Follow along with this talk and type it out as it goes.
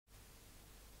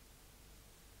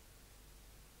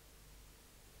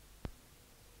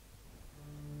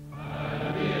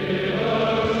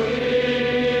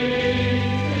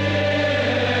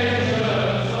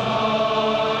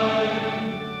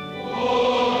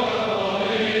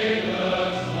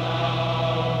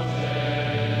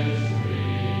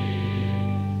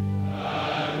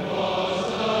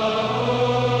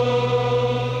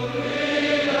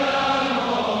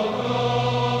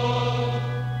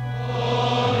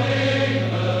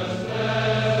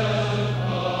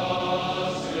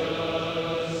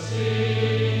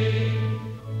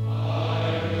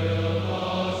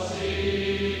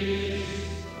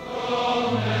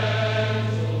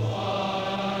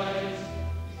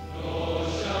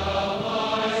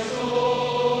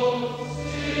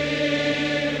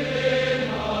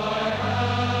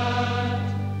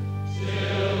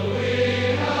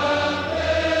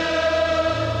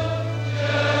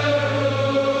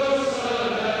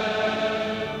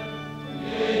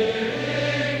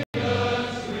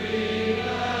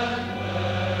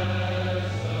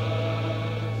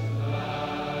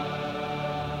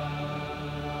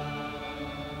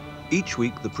Each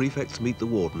week, the prefects meet the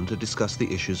warden to discuss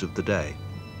the issues of the day.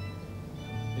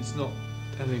 It's not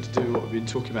anything to do with what we've been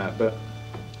talking about, but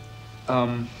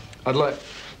I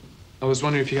was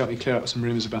wondering if you could help me clear up some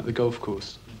rumours about the golf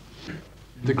course.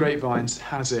 The Grapevines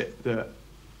has it that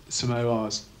some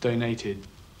ORs donated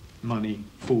money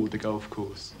for the golf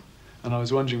course. And I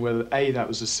was wondering whether, A, that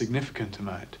was a significant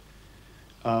amount,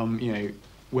 you know,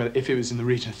 whether, if it was in the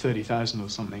region of 30,000 or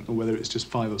something, or whether it's just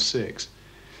 5 or 6,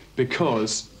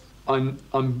 because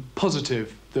I'm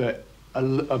positive that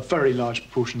a very large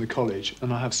proportion of the college,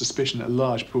 and I have suspicion that a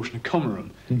large proportion of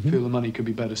Comerham, feel the money could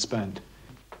be better spent.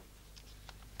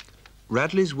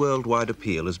 Radley's worldwide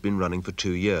appeal has been running for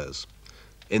 2 years.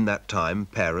 In that time,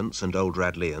 parents and old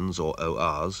Radleyans, or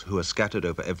ORs, who are scattered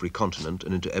over every continent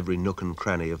and into every nook and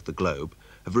cranny of the globe,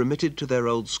 have remitted to their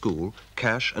old school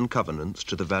cash and covenants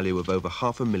to the value of over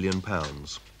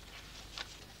 £500,000.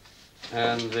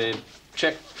 And the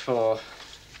cheque for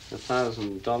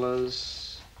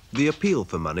 $1,000. The appeal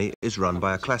for money is run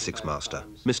by a classics master,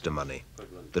 Mr. Money.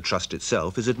 The trust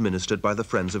itself is administered by the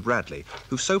Friends of Radley,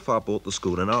 who've so far bought the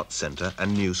school an arts centre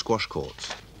and new squash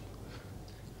courts.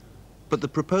 But the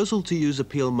proposal to use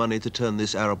appeal money to turn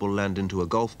this arable land into a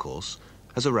golf course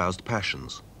has aroused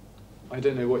passions. I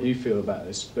don't know what you feel about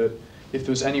this, but if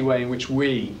there was any way in which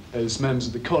we, as members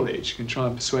of the college, can try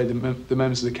and persuade the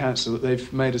members of the council that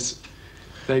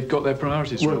they've got their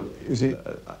priorities wrong. Well, you see,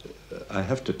 I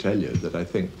have to tell you that I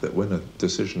think that when a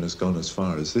decision has gone as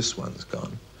far as this one's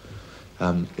gone,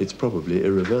 it's probably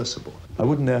irreversible. I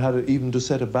wouldn't know how to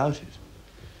set about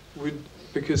it.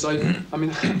 Because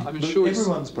I'm sure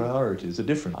everyone's priorities are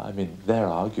different. I mean, their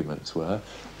arguments were,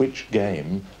 which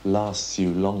game lasts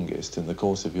you longest in the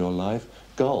course of your life?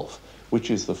 Golf.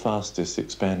 Which is the fastest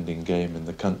expanding game in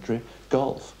the country?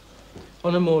 Golf.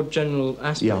 On a more general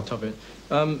aspect of it,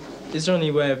 is there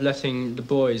any way of letting the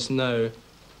boys know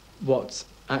what's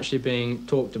actually being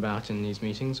talked about in these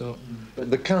meetings? Or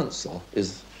the council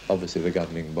is obviously the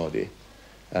governing body,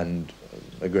 and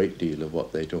a great deal of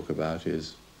what they talk about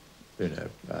is, you know,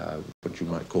 what you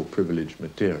might call privileged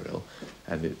material,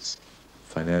 and it's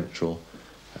financial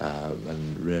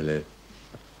and really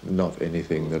not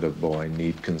anything that a boy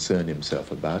need concern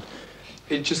himself about.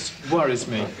 It just worries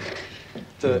me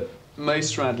that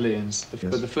most Radleyans,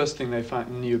 the first thing they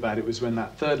knew about it was when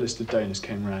that third list of donors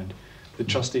came round. The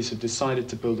trustees had decided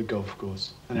to build a golf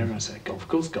course, and everyone said, golf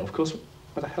course, golf course?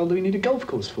 What the hell do we need a golf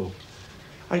course for?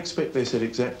 I expect they said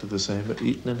exactly the same at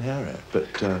Eton and Harrow, but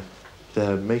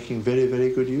they're making very,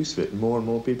 very good use of it. More and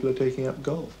more people are taking up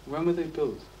golf. When were they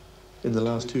built? In the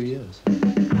last 2 years.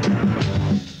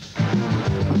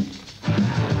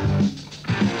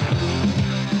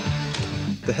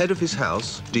 The head of his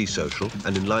house, D-Social,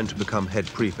 and in line to become head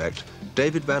prefect,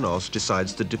 David Van Os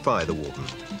decides to defy the warden.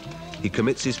 He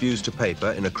commits his views to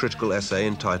paper in a critical essay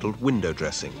entitled Window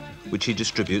Dressing, which he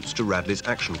distributes to Radley's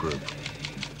Action Group.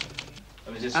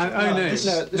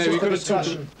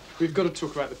 We've got to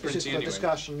talk about the printing anyway.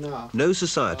 Discussion now. No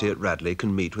society at Radley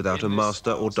can meet without a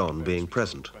master or don being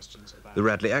present. The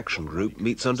Radley Action Group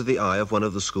meets under the eye of one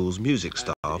of the school's music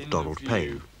staff, Donald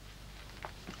Payne.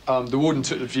 The warden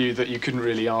took the view that you couldn't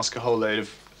really ask a whole load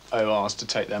of ORs to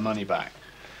take their money back,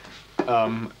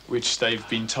 which they've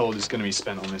been told is going to be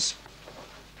spent on this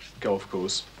golf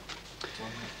course.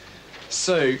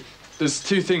 So, there's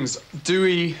two things. Do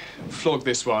we flog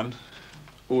this one,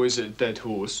 or is it a dead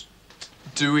horse?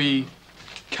 Do we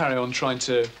carry on trying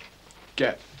to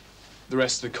get the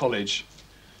rest of the college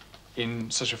in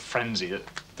such a frenzy that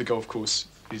the golf course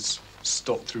is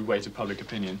stopped through weight of public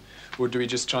opinion, or do we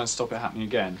just try and stop it happening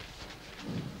again?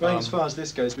 I think as far as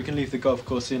this goes, we can leave the golf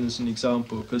course in as an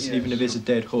example, because even if it's a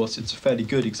dead horse, it's a fairly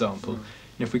good example.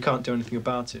 And if we can't do anything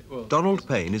about it, well... Donald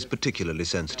Payne is particularly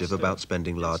sensitive about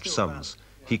spending large sums.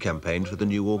 He campaigned for the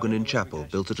new organ in chapel,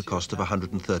 built at a cost of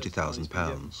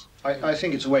 £130,000. I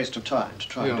think it's a waste of time to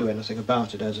try and do anything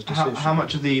about it as a decision. How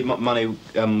much of the money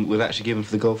was actually given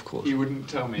for the golf course? He wouldn't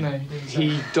tell me. No,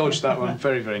 he dodged that one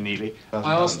very, very neatly.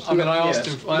 I asked him.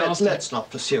 Let's not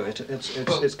pursue it. It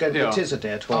is a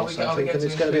dead horse, I think, and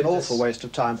it's going to be an awful waste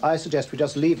of time. I suggest we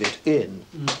just leave it in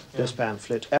this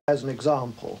pamphlet as an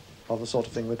example of the sort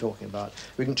of thing we're talking about.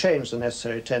 We can change the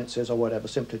necessary tenses or whatever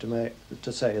simply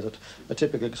to say that a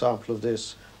typical example of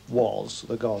this was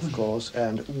the golf course,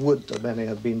 and would the money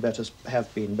have been better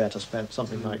spent,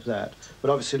 something like that.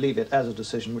 But obviously leave it as a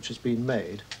decision which has been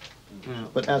made.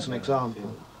 But as an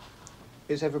example,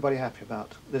 is everybody happy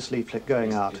about this leaflet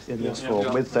going out in this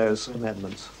form with those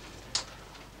amendments?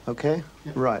 Okay?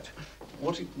 Yeah. Right.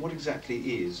 What exactly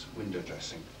is window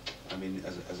dressing? I mean,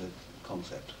 as a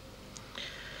concept.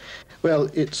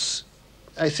 Well, it's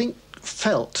I think,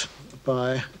 felt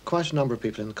by quite a number of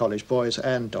people in the college, boys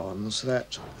and dons,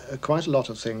 that quite a lot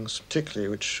of things, particularly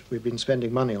which we've been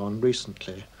spending money on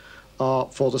recently, are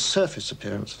for the surface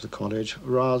appearance of the college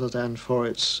rather than for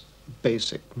its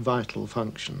basic, vital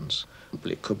functions.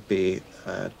 It could be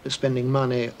spending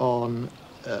money on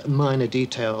minor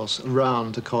details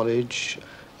around the college,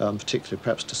 particularly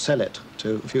perhaps to sell it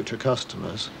to future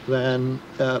customers, than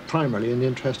primarily in the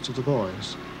interests of the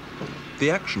boys. The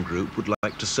Action Group would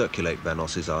like to circulate Van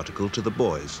Oss's article to the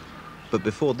boys, but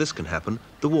before this can happen,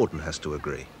 the warden has to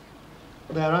agree.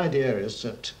 Their idea is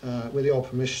that, with your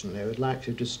permission, they would like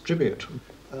to distribute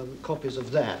copies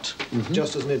of that,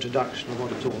 just as an introduction of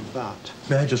what it's all about.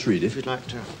 May I just read it? If you'd like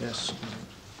to, yes.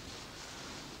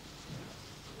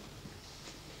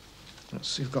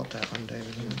 You've got that one,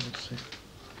 David. Let's see.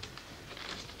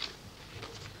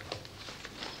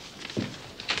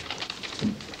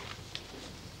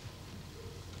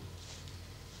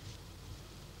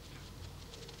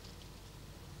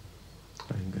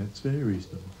 I think that's very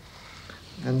reasonable.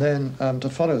 And then to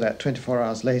follow that 24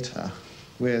 hours later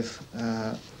with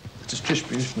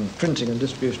distribution, printing and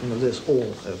distribution of this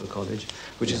all over college,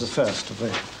 which is the first of the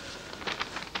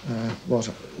what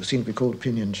seem to be called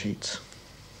opinion sheets.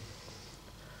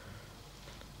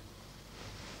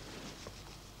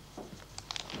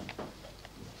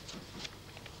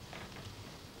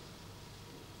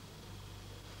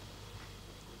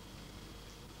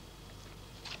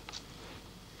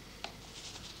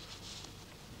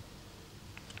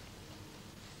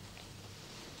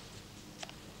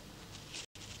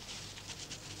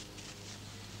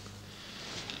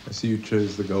 I see you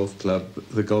chose the golf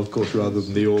course rather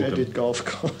than the organ. Dreaded golf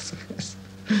course, yes.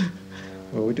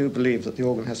 Well, we do believe that the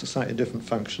organ has a slightly different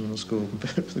function in the school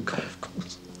compared to the golf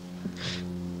course.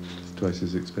 It's twice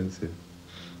as expensive.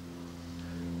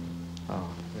 Ah,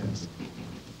 yes.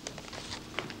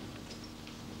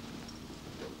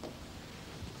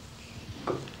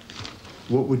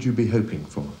 What would you be hoping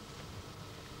for?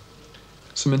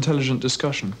 Some intelligent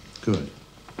discussion. Good.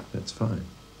 That's fine.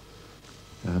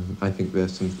 I think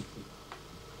there's some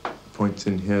points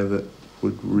in here that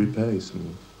would repay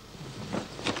some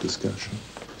discussion.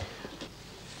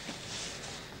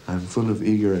 I'm full of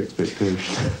eager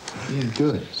expectation. Yeah.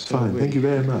 Good. Fine. Thank you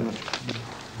very much.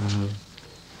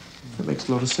 That makes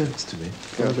a lot of sense to me.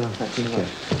 Well done. Thank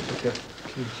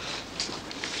you.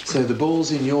 So the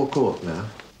ball's in your court now.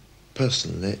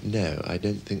 Personally, no, I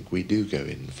don't think we do go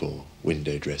in for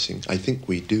window dressing. I think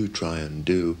we do try and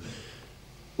do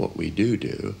what we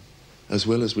do as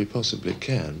well as we possibly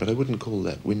can, but I wouldn't call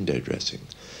that window dressing.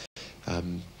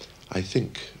 I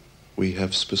think we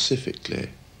have specifically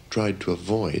tried to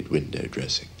avoid window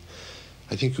dressing.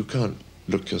 I think you can't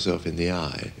look yourself in the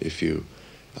eye if you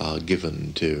are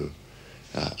given to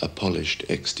a polished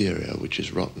exterior which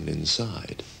is rotten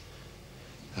inside.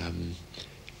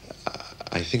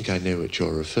 I think I know what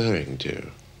you're referring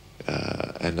to,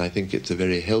 and I think it's a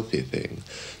very healthy thing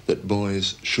that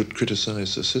boys should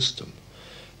criticize the system.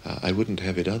 I wouldn't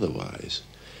have it otherwise,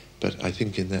 but I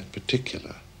think in that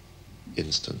particular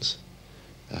instance,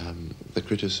 the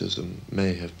criticism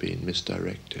may have been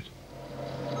misdirected.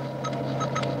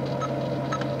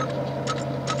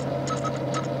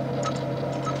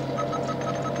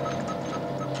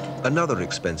 Another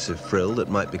expensive frill that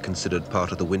might be considered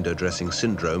part of the window dressing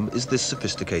syndrome is this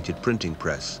sophisticated printing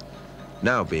press,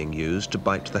 now being used to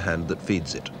bite the hand that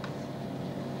feeds it.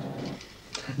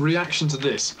 Reaction to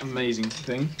this amazing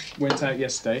thing went out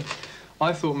yesterday.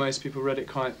 I thought most people read it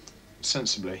quite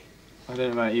sensibly. I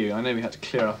don't know about you. I know we had to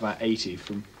clear up about 80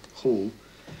 from Hall.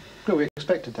 Well, we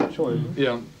expected that, sure.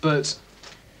 Yeah, but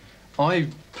I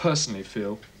personally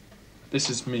feel, this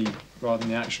is me rather than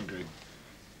the Action Group,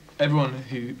 everyone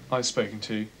who I've spoken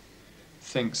to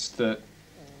thinks that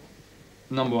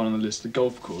number one on the list, the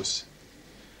golf course,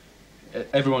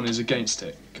 everyone is against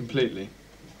it completely.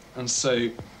 And so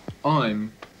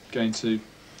I'm going to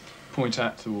point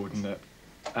out to the warden that,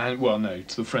 and well, no,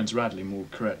 to the friends Radley more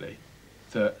correctly,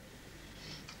 that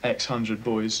X hundred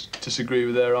boys disagree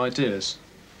with their ideas.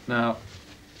 Now,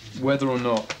 whether or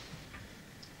not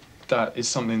that is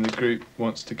something the group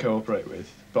wants to cooperate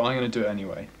with, but I'm going to do it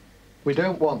anyway. We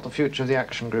don't want the future of the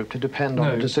Action Group to depend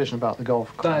on the decision about the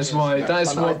golf course. That is why. That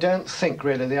is and what. I don't think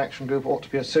really the Action Group ought to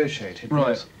be associated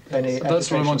with any.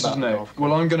 That's what I wanted to know.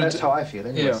 Well, I'm going to. That's how I feel,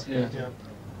 anyway. Yeah.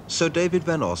 So David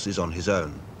Van Oss is on his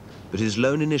own, but his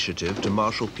lone initiative to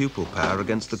marshal pupil power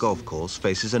against the golf course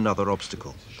faces another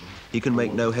obstacle. He can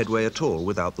make no headway at all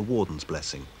without the warden's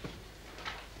blessing.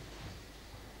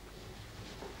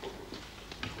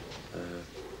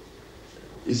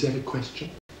 Is that a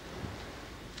question?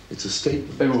 It's a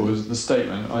statement. It was the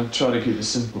statement. I try to keep it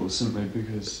simple, simply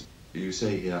because... You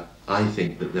say here, I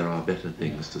think that there are better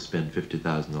things to spend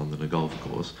 50,000 on than a golf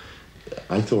course.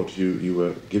 I thought you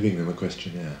were giving them a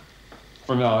questionnaire.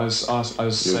 Well, no, I was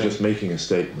saying... You're just making a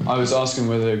statement. I was asking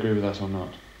whether they agree with that or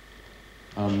not.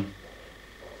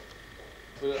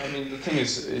 But, I mean, the thing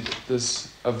is,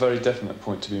 there's a very definite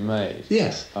point to be made.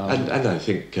 Yes, and I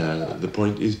think the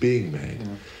point is being made.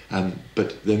 Yeah.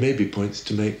 But there may be points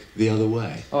to make the other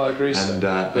way. Oh, I agree, and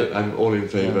I'm all in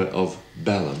favour of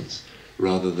balance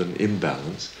rather than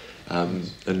imbalance,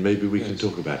 and maybe we can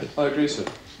talk about it. I agree, sir.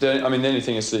 The only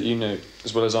thing is that you know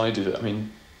as well as I do that, I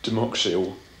mean, democracy,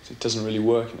 it doesn't really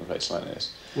work in a place like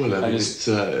this. Well, I mean,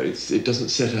 it doesn't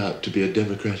set out to be a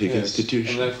democratic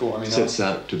institution. And therefore, I mean, it sets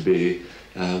out to be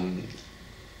an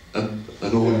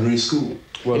ordinary school.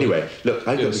 Well, anyway, look,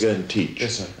 I've got to go and teach.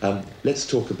 Yes, sir. Let's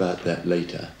talk about that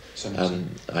later.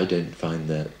 I don't find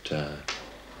that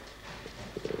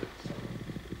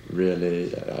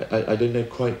really... I don't know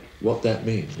quite what that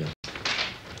means.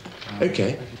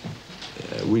 Okay.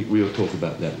 We'll talk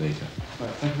about that later. Right,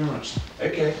 thank you very much.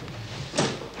 Okay.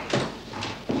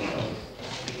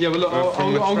 Yeah, well, look,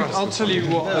 I'll tell you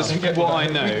what I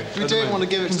know. We don't want to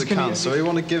give it to the council, we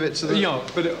want to give it to the... Yeah,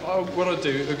 but what I'll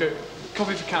do, I'll go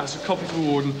copy for council, copy for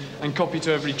warden, and copy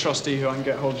to every trustee who I can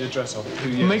get hold of the address of.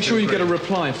 Make sure you get a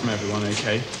reply from everyone,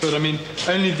 okay? But I mean,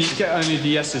 get only the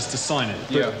yeses to sign it.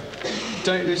 But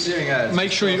don't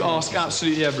make sure you ask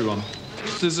absolutely everyone.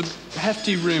 There's a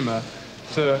hefty rumour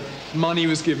that money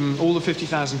was given, all the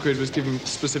 50,000 quid was given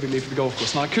specifically for the golf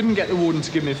course. Now, I couldn't get the warden to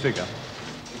give me a figure.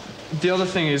 The other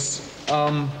thing is,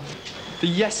 the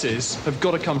yeses have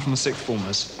got to come from the sixth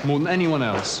formers, more than anyone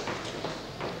else.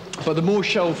 But the more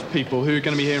shelf people who are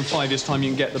going to be here in 5 years' time you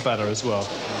can get, the better as well.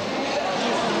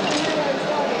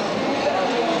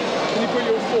 Can you put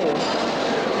your form?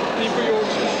 Can you put your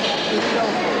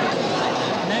shelf?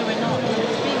 No, we're not.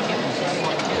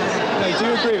 No, do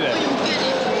you agree with it?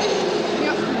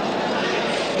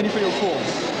 Can you put your form?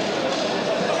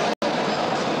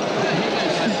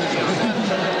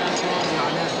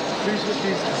 Who's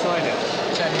decided it?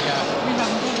 We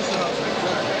haven't got this out.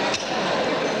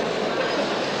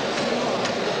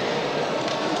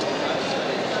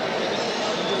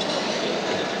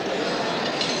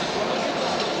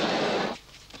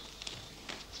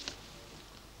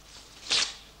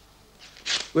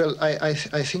 Well, I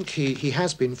think he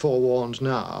has been forewarned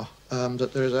now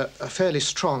that there is a fairly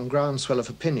strong groundswell of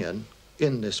opinion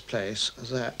in this place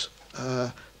that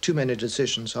too many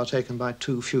decisions are taken by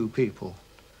too few people.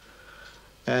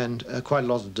 And quite a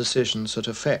lot of decisions that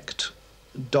affect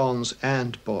dons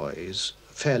and boys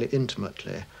fairly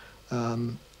intimately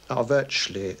are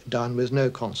virtually done with no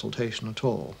consultation at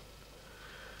all.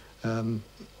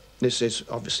 This is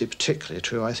obviously particularly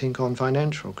true, I think, on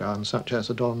financial grounds, such as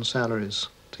the dons' salaries,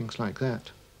 things like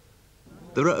that.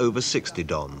 There are over 60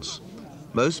 dons.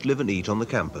 Most live and eat on the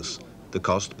campus, the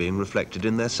cost being reflected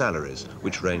in their salaries,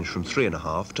 which range from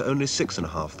 3,500 to only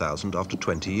 6,500 after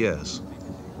 20 years.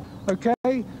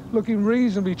 Okay, looking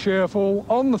reasonably cheerful.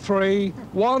 On the 3,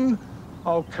 1.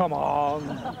 Oh, come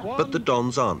on. But the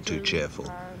dons aren't too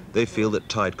cheerful. They feel that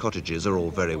tied cottages are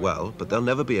all very well, but they'll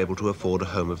never be able to afford a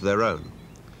home of their own.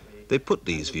 They put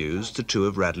these views to 2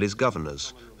 of Radley's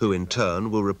governors, who in turn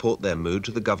will report their mood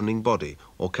to the governing body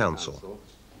or council.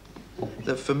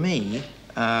 For me,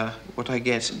 what I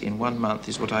get in 1 month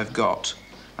is what I've got.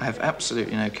 I have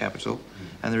absolutely no capital,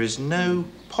 and there is no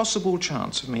possible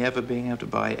chance of me ever being able to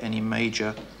buy any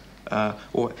major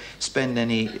or spend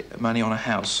any money on a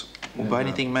house or buy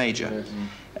anything major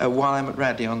while I'm at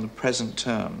Radley on the present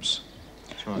terms.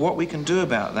 Right. What we can do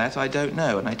about that, I don't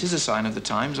know, and it is a sign of the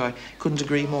times. I couldn't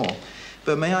agree more.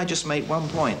 But may I just make one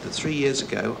point, that 3 years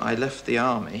ago I left the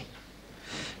army,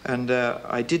 and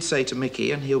I did say to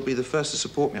Mickey, and he'll be the first to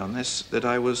support me on this, that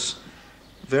I was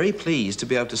very pleased to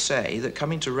be able to say that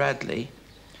coming to Radley,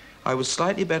 I was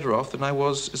slightly better off than I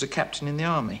was as a captain in the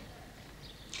army.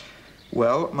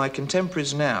 Well, my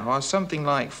contemporaries now are something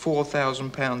like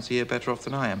 £4,000 a year better off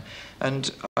than I am.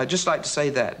 And I'd just like to say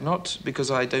that, not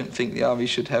because I don't think the army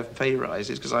should have pay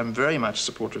rises, because I'm very much a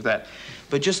supporter of that,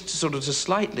 but just sort of to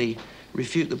slightly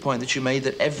refute the point that you made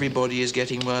that everybody is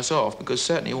getting worse off, because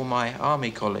certainly all my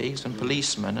army colleagues and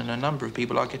policemen and a number of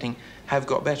people have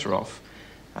got better off.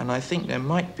 And I think there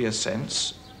might be a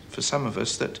sense, for some of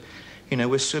us, that, you know,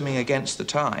 we're swimming against the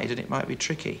tide and it might be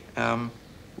tricky.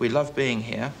 We love being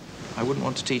here. I wouldn't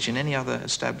want to teach in any other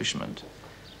establishment.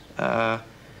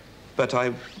 But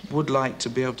I would like to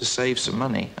be able to save some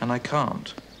money, and I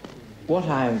can't. What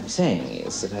I'm saying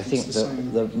is that I think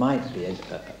that there might be a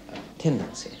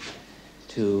tendency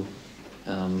to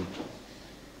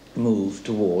move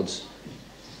towards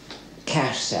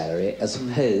cash salary as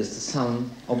opposed to some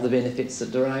of the benefits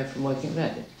that derive from working at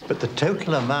Radley. But the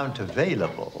total amount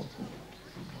available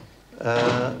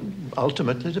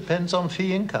ultimately depends on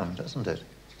fee income, doesn't it?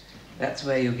 That's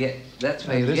where you get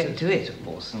to it, of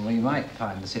course, and we might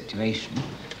find the situation,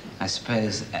 I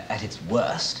suppose, at its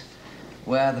worst,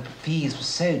 where the fees were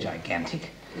so gigantic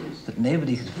that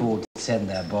nobody could afford to send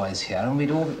their boys here, and we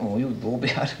would all be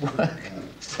out of work.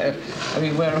 So, I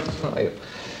mean, where are you?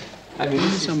 I mean, in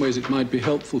some ways it might be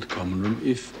helpful to Common Room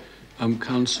if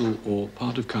council or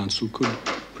part of council could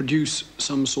produce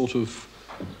some sort of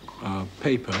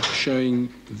paper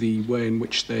showing the way in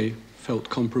which they felt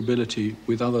comparability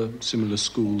with other similar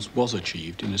schools was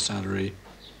achieved in a salary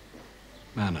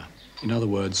manner. In other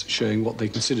words, showing what they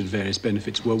considered various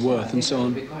benefits were worth and so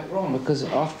on. That would be quite wrong, because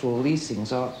after all, these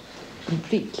things are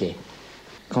completely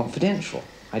confidential.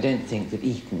 I don't think that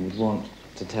Eton would want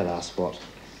to tell us what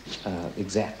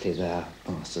exactly their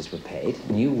masters were paid,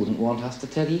 and you wouldn't want us to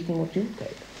tell Eton what you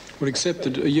paid. Well, except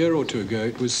that a year or two ago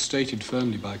it was stated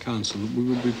firmly by council that we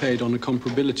would be paid on a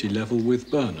comparability level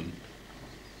with Burnham.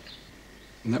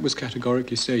 And that was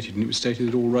categorically stated, and it was stated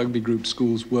that all rugby group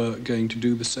schools were going to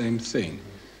do the same thing.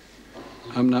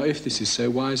 Now, if this is so,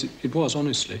 why is it was,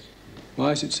 honestly,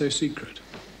 why is it so secret?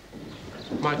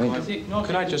 Michael,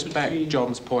 can I just back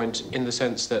John's point in the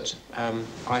sense that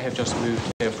I have just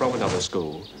moved here from another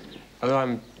school. Although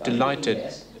I'm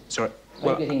delighted... Sorry.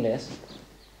 Well, getting less?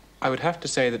 I would have to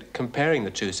say that comparing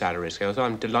the two salary scales,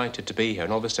 I'm delighted to be here,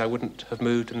 and obviously I wouldn't have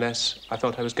moved unless I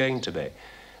thought I was going to be.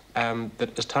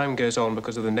 That as time goes on,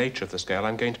 because of the nature of the scale,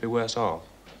 I'm going to be worse off.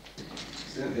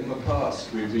 In the past,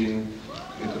 it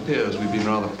appears we've been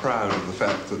rather proud of the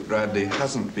fact that Radley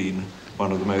hasn't been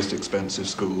one of the most expensive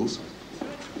schools.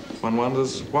 One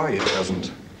wonders why it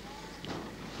hasn't.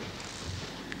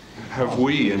 Have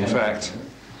we, in fact,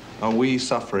 are we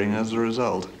suffering as a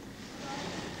result?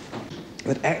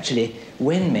 But actually,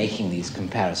 when making these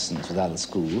comparisons with other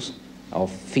schools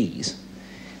of fees,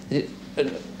 that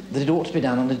it ought to be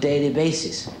done on a daily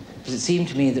basis. Because it seemed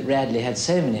to me that Radley had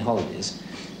so many holidays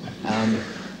and,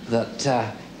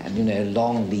 you know,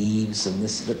 long leaves and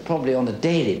this, that probably on a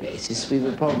daily basis we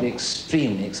were probably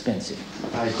extremely expensive.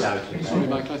 I doubt it. Sorry,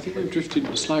 Michael, I think we've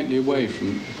drifted slightly away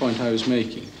from the point I was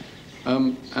making.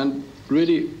 And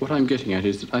really what I'm getting at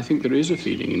is that I think there is a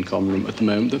feeling in Common Room at the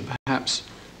moment that perhaps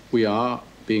we are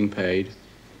being paid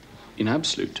in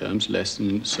absolute terms less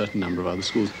than a certain number of other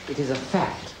schools. It is a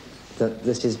fact that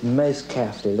this is most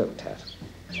carefully looked at,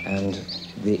 and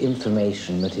the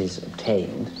information that is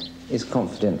obtained is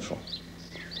confidential.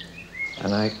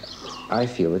 And I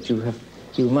feel that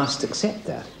you must accept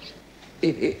that.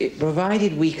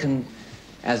 Provided we can,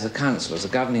 as a council, as a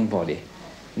governing body,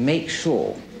 make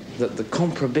sure that the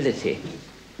comparability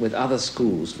with other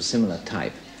schools of similar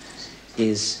type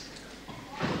is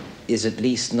at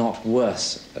least not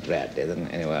worse at Radley than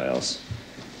anywhere else.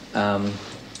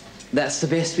 That's the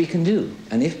best we can do.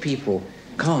 And if people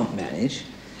can't manage,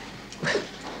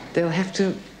 they'll have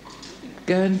to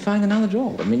go and find another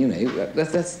job. I mean, you know,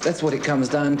 that's what it comes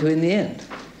down to in the end.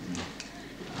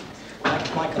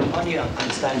 Michael, I do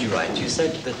understand you right. You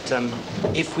said that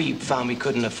if we found we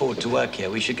couldn't afford to work here,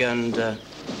 we should go and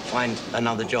find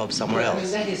another job somewhere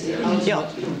else. That is the yeah,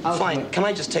 fine. Can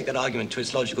I just take that argument to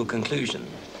its logical conclusion?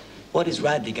 What is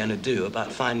Radley going to do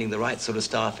about finding the right sort of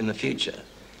staff in the future?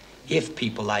 If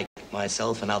people like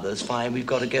myself and others find we've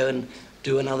got to go and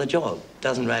do another job,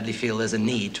 doesn't Radley feel there's a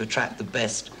need to attract the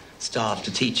best staff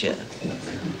to teach here?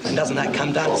 And doesn't that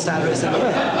come down to salaries? I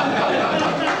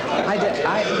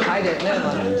don't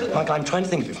know. Michael, I'm trying to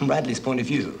think of it from Radley's point of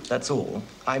view, that's all.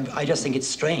 I just think it's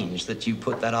strange that you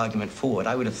put that argument forward.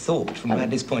 I would have thought, from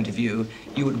Radley's point of view,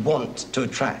 you would want to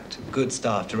attract good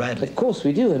staff to Radley. Of course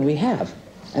we do, and we have,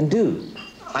 and do.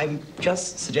 I'm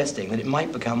just suggesting that it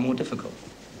might become more difficult.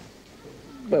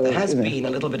 Well, there has been a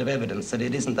little bit of evidence that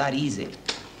it isn't that easy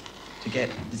to get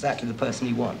exactly the person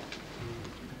you want.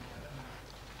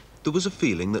 There was a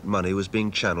feeling that money was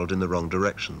being channeled in the wrong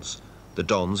directions. The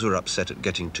Dons were upset at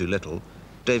getting too little.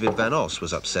 David Van Os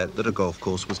was upset that a golf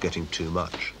course was getting too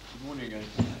much. Good morning again.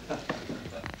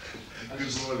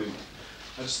 Good morning.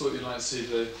 I just thought you'd like to see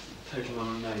the total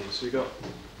number of names. We got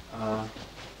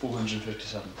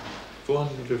 457.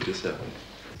 457?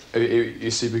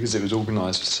 You see, because it was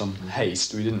organised with some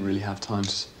haste, we didn't really have time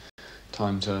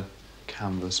to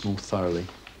canvass more thoroughly.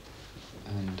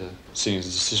 And seeing as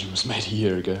the decision was made a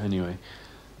year ago anyway,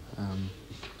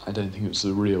 I don't think it was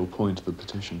the real point of the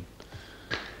petition.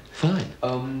 Fine.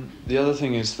 The other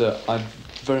thing is that I'd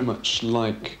very much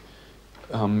like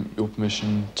your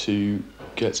permission to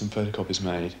get some photocopies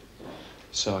made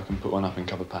so I can put one up in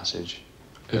cover passage.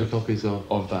 Copies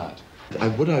of that.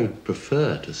 What I would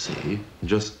prefer to see,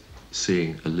 just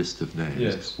seeing a list of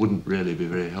names, wouldn't really be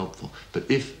very helpful. But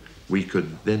if we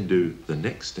could then do the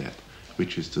next step,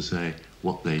 which is to say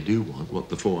what they do want, what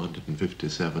the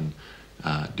 457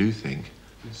 do think,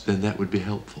 then that would be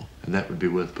helpful, and that would be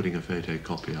worth putting a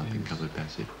photocopy up in covered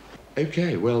passage.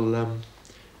 Okay, well,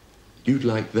 you'd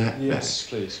like that Yes, back.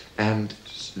 please. And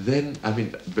then, I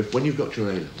mean, but when you've got your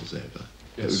A-levels over,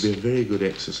 it would be a very good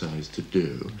exercise to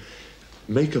do.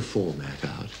 Make a format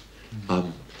out.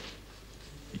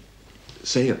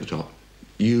 Say at the top,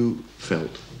 you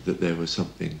felt that there was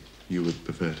something you would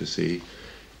prefer to see.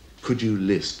 Could you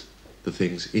list the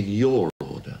things in your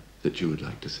order that you would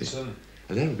like to see? Certainly.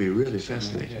 And that would be really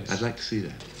fascinating. Yes. I'd like to see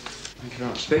that. Thank you very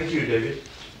much. Thank you, David.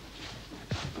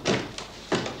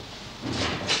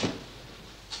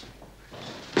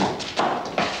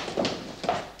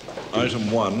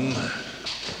 Item 1,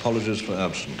 apologies for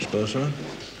absence. Bursar?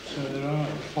 So there are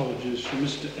apologies from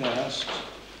Mr. Erst,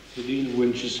 the Dean of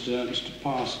Winchester, Mr.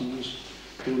 Parsons,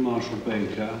 Field Marshal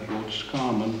Baker, Lord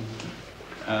Scarman,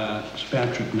 Sir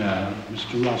Patrick Nairn,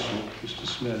 Mr. Russell, Mr.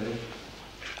 Smelly,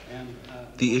 and...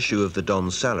 The issue of the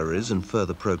Don's salaries and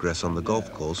further progress on the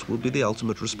golf course will be the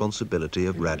ultimate responsibility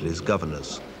of Radley's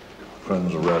governors.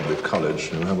 Friends of Radley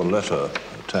College, you have a letter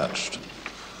attached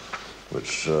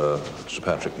which Sir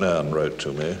Patrick Nairn wrote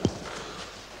to me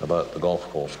about the golf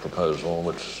course proposal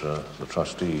which the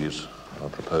trustees are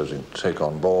proposing to take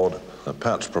on board.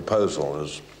 Pat's proposal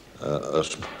is a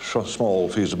small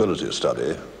feasibility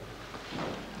study.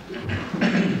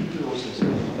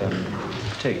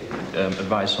 Take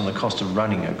advice on the cost of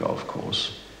running a golf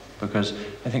course, because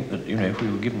I think that, you know, if we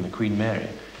were given the Queen Mary,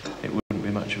 it wouldn't be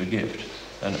much of a gift.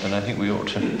 And I think we ought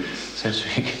to, so to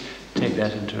speak, take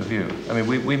that into view. I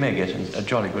mean, we may get a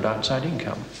jolly good outside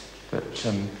income, but at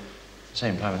the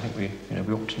same time, I think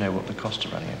we ought to know what the cost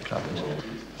of running a club is.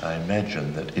 I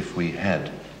imagine that if we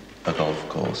had a golf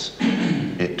course,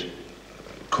 it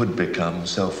could become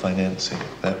self-financing.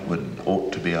 That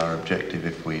ought to be our objective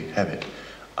if we have it.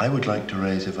 I would like to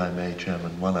raise, if I may,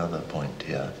 Chairman, one other point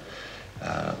here,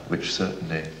 which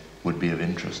certainly would be of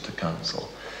interest to Council.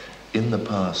 In the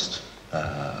past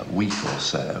week or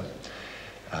so,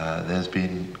 there's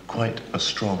been quite a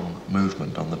strong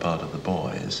movement on the part of the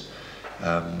boys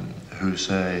who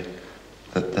say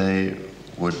that they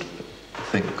would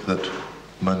think that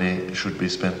money should be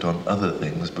spent on other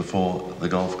things before the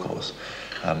golf course.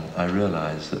 I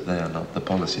realise that they are not the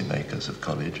policy makers of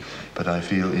college, but I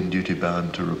feel in duty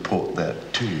bound to report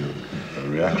that to you. A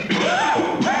reaction.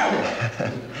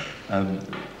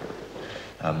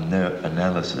 No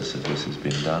analysis of this has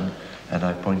been done, and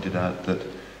I pointed out that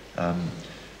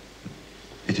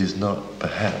it is not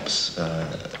perhaps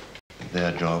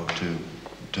their job to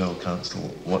tell Council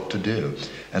what to do,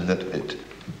 and that it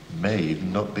may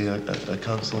even not be a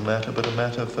Council matter, but a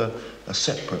matter for a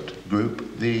separate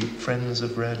group, the Friends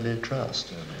of Radley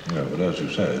Trust. Yeah, but as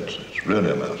you say, it's really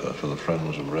a matter for the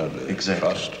Friends of Radley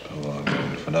Trust, who are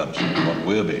going to finance it. What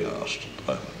we're being asked at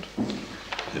the moment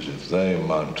is if they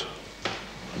mount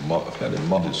a fairly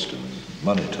modest in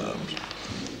money terms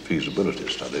feasibility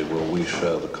study, will we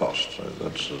share the cost? So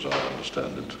that's as I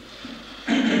understand it.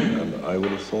 And I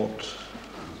would have thought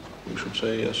we should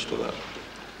say yes to that.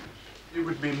 It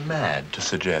would be mad to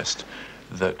suggest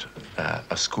that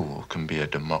a school can be a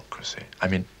democracy. I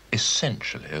mean,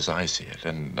 essentially, as I see it,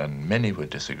 and many would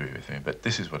disagree with me, but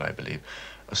this is what I believe,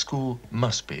 a school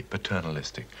must be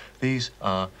paternalistic. These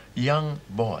are young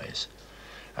boys.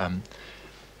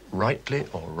 Rightly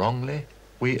or wrongly,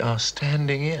 we are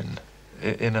standing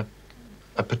in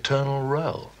a paternal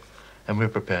role, and we're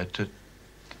prepared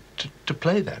to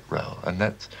play that role, and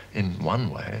that's, in one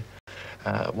way,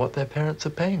 what their parents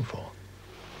are paying for.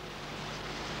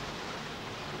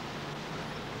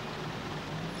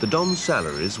 The Don's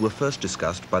salaries were first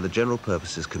discussed by the General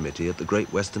Purposes Committee at the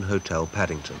Great Western Hotel,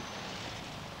 Paddington.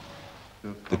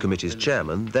 The committee's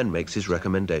chairman then makes his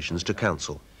recommendations to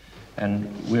Council.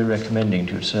 And we're recommending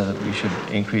to it, sir, that we should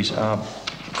increase our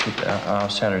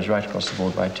salaries right across the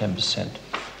board by 10%.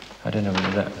 I don't know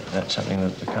whether that's something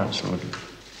that the Council would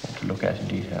want to look at in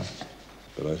detail.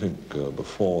 But I think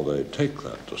before they take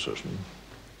that decision,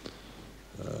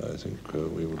 I think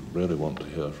we would really want to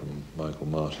hear from Michael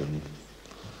Martin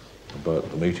about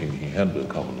the meeting he had in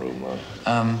the Common Room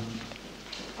last.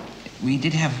 We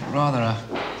did have rather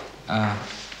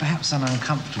perhaps an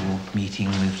uncomfortable meeting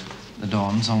with the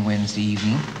Dons on Wednesday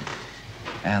evening,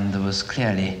 and we're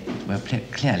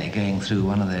clearly going through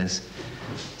one of those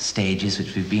stages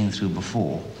which we've been through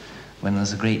before, when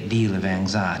there's a great deal of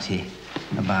anxiety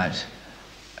about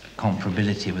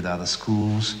comparability with other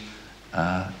schools,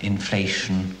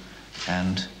 inflation,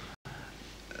 and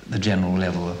the general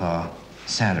level of our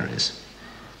salaries.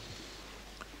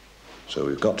 So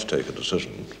we've got to take a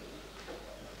decision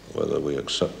whether we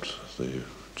accept the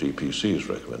GPC's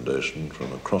recommendation for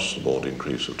an across-the-board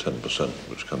increase of 10%,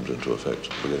 which comes into effect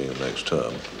at the beginning of next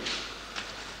term.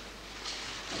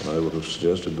 And I would have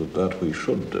suggested that we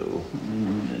should do.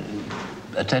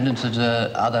 Attendance at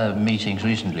other meetings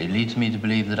recently leads me to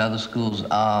believe that other schools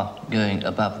are going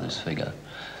above this figure,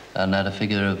 and that a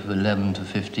figure of 11 to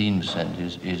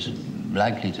 15% is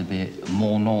likely to be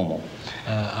more normal.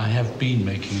 I have been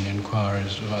making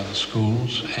inquiries of other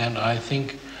schools, and I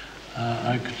think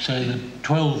I could say that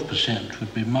 12%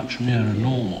 would be much nearer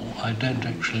normal. I don't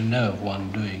actually know of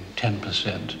one doing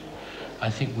 10%. I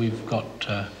think we've got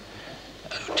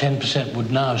 10%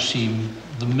 would now seem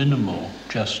the minimal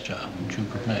gesture that you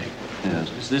could make.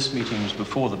 Yes, this meeting was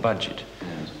before the budget,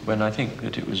 when I think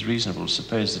that it was reasonable to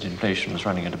suppose that inflation was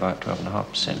running at about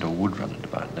 12.5%, or would run at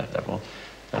about that level,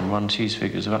 and one sees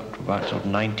figures of up to about sort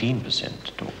of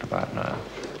 19% talked about now.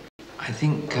 I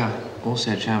think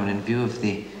also, Chairman, in view of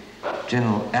the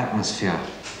general atmosphere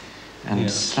and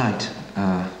slight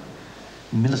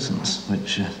militance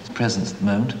which is present at the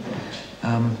moment,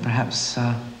 perhaps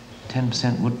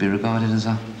 10% would be regarded as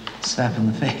a slap in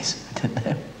the face. I don't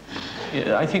know.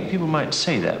 Yeah, I think people might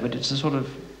say that, but it's a sort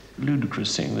of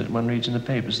ludicrous thing that one reads in the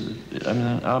papers. I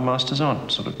mean, our masters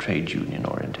aren't sort of trade union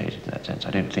orientated in that sense,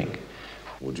 I don't think.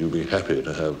 Would you be happy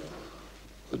to have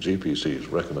the GPC's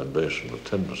recommendation of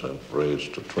 10%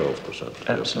 raised to 12%?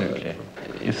 Absolutely.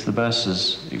 If the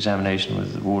bursar's examination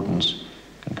with the warden's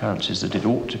concurrence is that it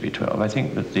ought to be 12, I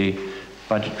think that the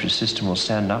budgetary system will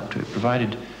stand up to it,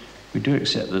 provided we do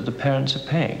accept that the parents are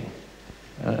paying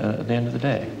at the end of the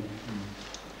day.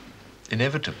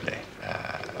 Inevitably,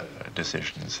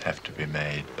 decisions have to be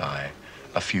made by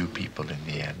a few people in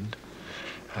the end.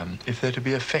 If they're to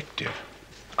be effective,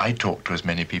 I talk to as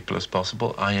many people as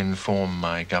possible. I inform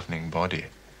my governing body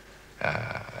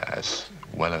as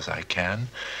well as I can.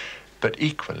 But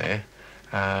equally,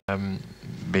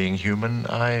 being human,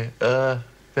 I err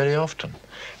very often.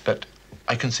 But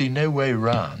I can see no way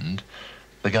round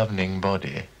the governing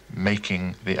body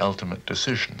making the ultimate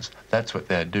decisions. That's what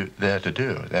they're there to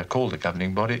do. They're called the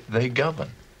governing body. They govern.